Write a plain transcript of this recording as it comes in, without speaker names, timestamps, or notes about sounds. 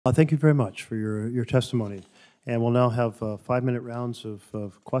Thank you very much for your testimony. And we'll now have 5-minute rounds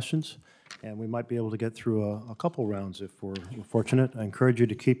of questions, and we might be able to get through a couple rounds if we're fortunate. I encourage you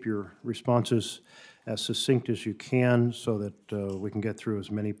to keep your responses as succinct as you can so that we can get through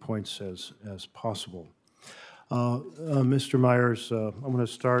as many points as possible. Mr. Myers, I'm going to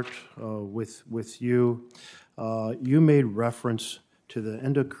start with you. You made reference to the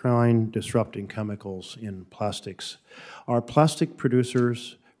endocrine disrupting chemicals in plastics. Are plastic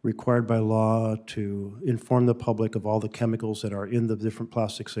producers required by law to inform the public of all the chemicals that are in the different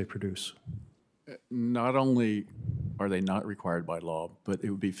plastics they produce? Not only are they not required by law, but it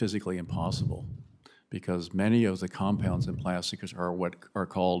would be physically impossible because many of the compounds in plastics are what are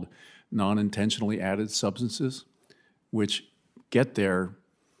called non-intentionally added substances, which get there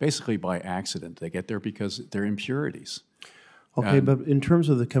basically by accident. They get there because they're impurities. Okay, but in terms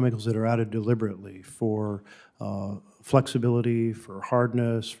of the chemicals that are added deliberately for flexibility, for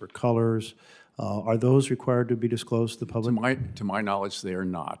hardness, for colors, are those required to be disclosed to the public? To my knowledge, they are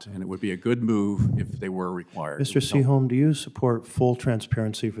not, and it would be a good move if they were required. Mr. Seaholm, do you support full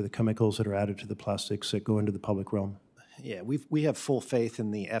transparency for the chemicals that are added to the plastics that go into the public realm? Yeah, we have full faith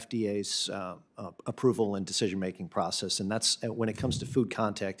in the FDA's approval and decision-making process, and that's when it comes to food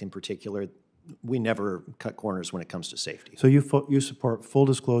contact in particular. We never cut corners when it comes to safety. So you support full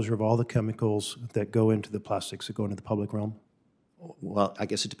disclosure of all the chemicals that go into the plastics that go into the public realm? Well, I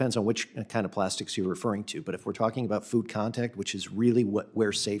guess it depends on which kind of plastics you're referring to. But if we're talking about food contact, which is really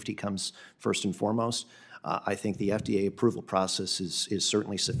where safety comes first and foremost, I think the FDA approval process is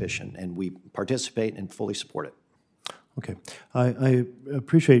certainly sufficient, and we participate and fully support it. Okay, I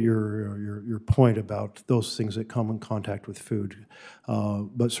appreciate your point about those things that come in contact with food,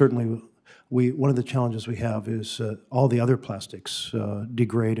 but certainly one of the challenges we have is all the other plastics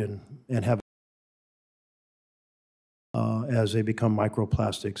degrade and have as they become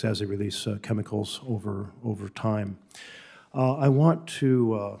microplastics, as they release chemicals over time. I want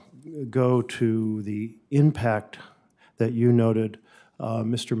to go to the impact that you noted,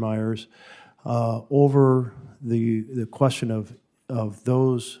 Mr. Myers, over the question of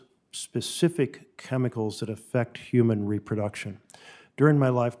those specific chemicals that affect human reproduction. During my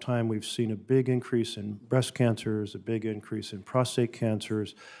lifetime, we've seen a big increase in breast cancers, a big increase in prostate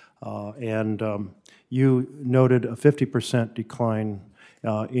cancers, and you noted a 50% decline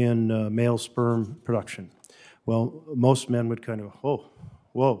in male sperm production. Well, most men would kind of,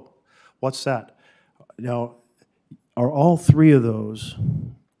 whoa, what's that? Now, are all three of those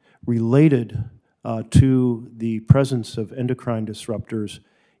related to the presence of endocrine disruptors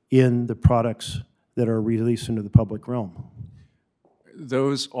in the products that are released into the public realm?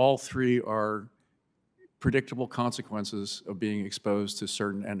 Those all three are predictable consequences of being exposed to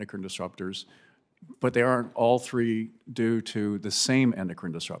certain endocrine disruptors, but they aren't all three due to the same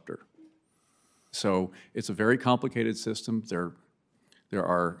endocrine disruptor. So it's a very complicated system. There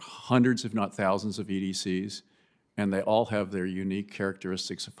are hundreds, if not thousands, of EDCs, and they all have their unique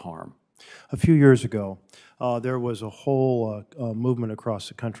characteristics of harm. A few years ago, there was a whole movement across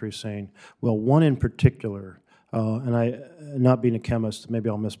the country saying, well, one in particular, and not being a chemist, maybe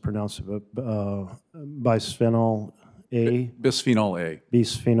I'll mispronounce it, but bisphenol A? Bisphenol A.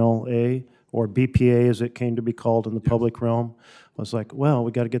 Bisphenol A, or BPA as it came to be called in the public realm. I was like, well,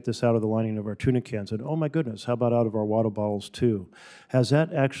 we got to get this out of the lining of our tuna cans. And oh my goodness, how about out of our water bottles too? Has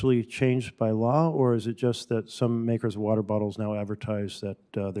that actually changed by law, or is it just that some makers of water bottles now advertise that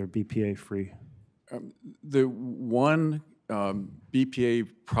they're BPA free? The one BPA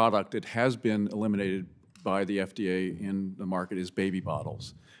product that has been eliminated by the FDA in the market is baby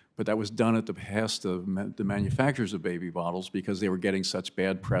bottles. But that was done at the behest of the manufacturers of baby bottles because they were getting such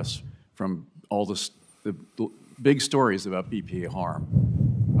bad press from all the big stories about BPA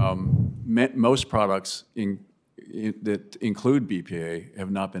harm. Most products that include BPA have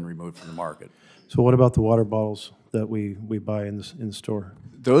not been removed from the market. So what about the water bottles that we buy in the store?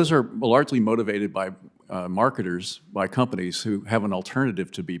 Those are largely motivated by marketers, by companies who have an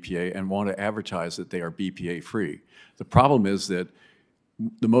alternative to BPA and want to advertise that they are BPA free. The problem is that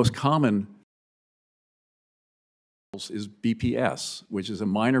the most common is BPS, which is a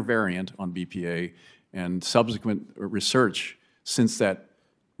minor variant on BPA, and subsequent research since that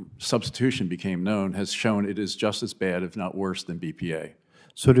substitution became known has shown it is just as bad, if not worse, than BPA.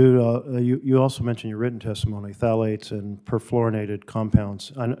 So you also mentioned your written testimony, phthalates and perfluorinated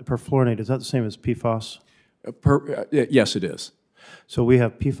compounds. Perfluorinated, is that the same as PFAS? Yes, it is. So we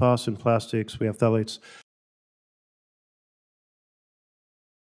have PFAS in plastics, we have phthalates.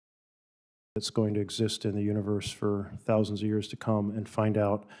 that's going to exist in the universe for thousands of years to come and find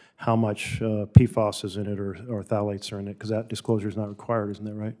out how much PFAS is in it or phthalates are in it, because that disclosure is not required, isn't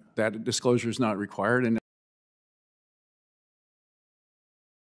that right? That disclosure is not required, and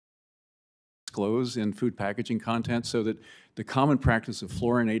disclose in food packaging content, so that the common practice of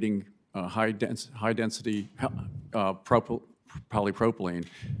fluorinating high-density polypropylene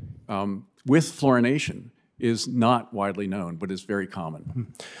with fluorination is not widely known, but is very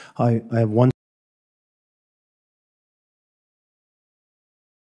common. I have one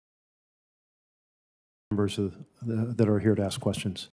members that are here to ask questions.